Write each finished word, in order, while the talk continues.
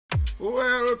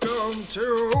Welcome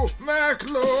to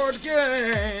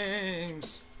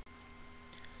MechlordGames!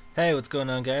 Hey, what's going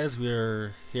on, guys?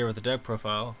 We're here with a deck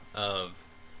profile of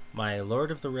my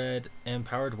Lord of the Red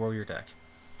Empowered Warrior deck.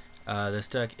 This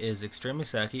deck is extremely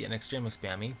sacky and extremely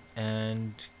spammy,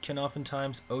 and can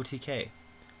oftentimes OTK.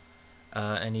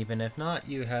 And even if not,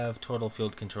 you have total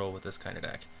field control with this kind of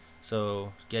deck.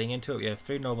 So, getting into it, we have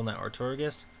 3 Noble Knight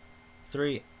Artorigus,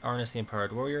 3 Arnis the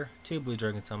Empowered Warrior, 2 Blue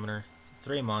Dragon Summoner,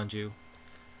 3 Manju,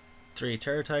 3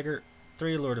 Terror Tiger,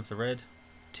 3 Lord of the Red,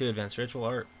 2 Advanced Ritual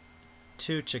Art,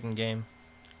 2 Chicken Game,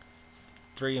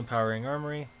 3 Empowering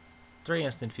Armory, 3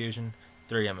 Instant Fusion,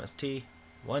 3 MST,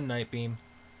 1 Night Beam,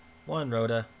 1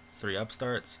 Rhoda, 3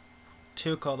 Upstarts,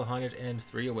 2 Call the Haunted, and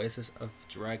 3 Oasis of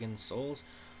Dragon Souls,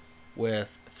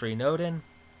 with 3 Nodin,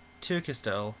 2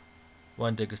 Castel,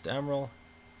 1 Digust Emerald,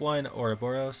 1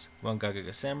 Ouroboros, 1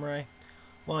 Gagaga Samurai,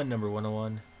 1 number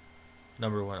 101,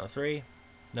 number 103,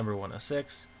 number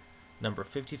 106, number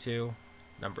 52,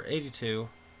 number 82,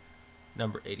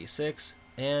 number 86,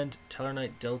 and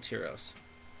Tellarknight Del Tyros.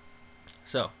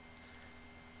 So,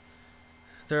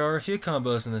 there are a few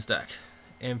combos in this deck.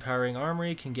 Empowering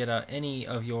Armory can get out any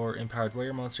of your Empowered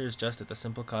Warrior monsters just at the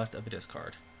simple cost of a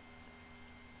discard.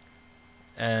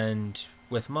 And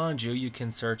with Manju, you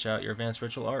can search out your Advanced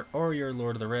Ritual Art or your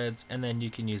Lord of the Reds, and then you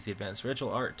can use the Advanced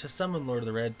Ritual Art to summon Lord of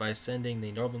the Red by sending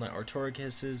the Noble Knight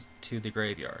Artoriguses to the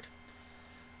graveyard.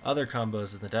 Other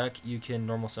combos in the deck, you can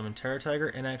normal summon Terror Tiger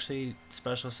and actually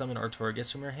special summon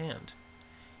Artorigus from your hand.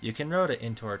 You can Rhoda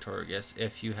into Artorigus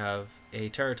if you have a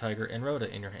Terror Tiger and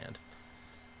Rhoda in your hand.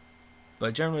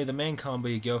 But generally the main combo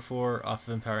you go for off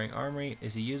of Empowering Armory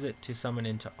is you use it to summon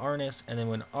into Arnis, and then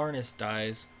when Arnis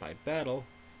dies by battle,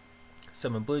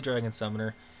 summon Blue Dragon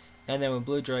Summoner, and then when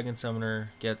Blue Dragon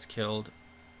Summoner gets killed,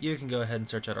 you can go ahead and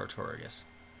search out Artorigus.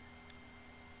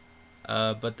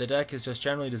 But the deck is just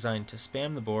generally designed to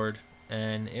spam the board,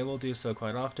 and it will do so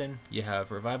quite often. You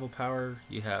have Revival Power,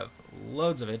 you have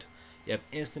loads of it, you have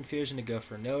Instant Fusion to go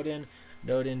for Nodin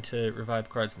to revive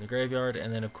cards in the graveyard,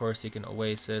 and then of course you can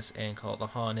Oasis and Call the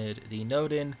Haunted the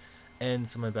Nodin, and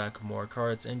summon back more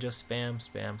cards, and just spam,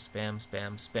 spam, spam,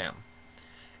 spam, spam.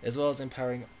 As well as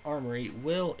Empowering Armory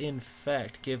will in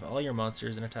fact give all your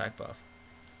monsters an attack buff.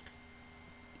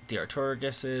 The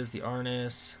Artoriguses, the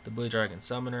Arnis, the Blue Dragon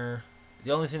Summoner.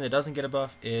 The only thing that doesn't get a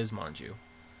buff is Manju.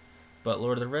 But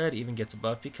Lord of the Red even gets a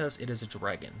buff because it is a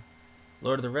dragon.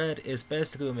 Lord of the Red is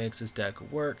basically what makes this deck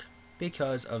work,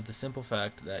 because of the simple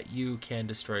fact that you can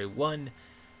destroy 1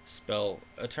 spell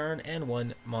a turn and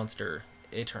 1 monster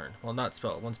a turn. Well, not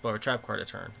spell, 1 spell or trap card a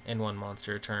turn, and 1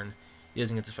 monster a turn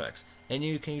using its effects. And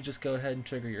you can just go ahead and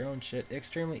trigger your own shit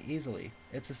extremely easily.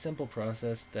 It's a simple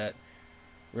process that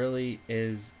really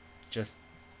is just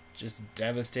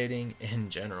devastating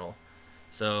in general.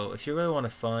 So if you really want a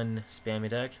fun, spammy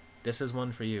deck, this is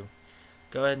one for you.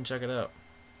 Go ahead and check it out.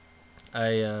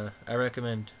 I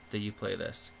recommend that you play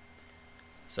this.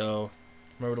 So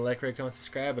remember to like, rate, comment,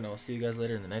 subscribe, and I'll see you guys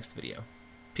later in the next video.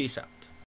 Peace out.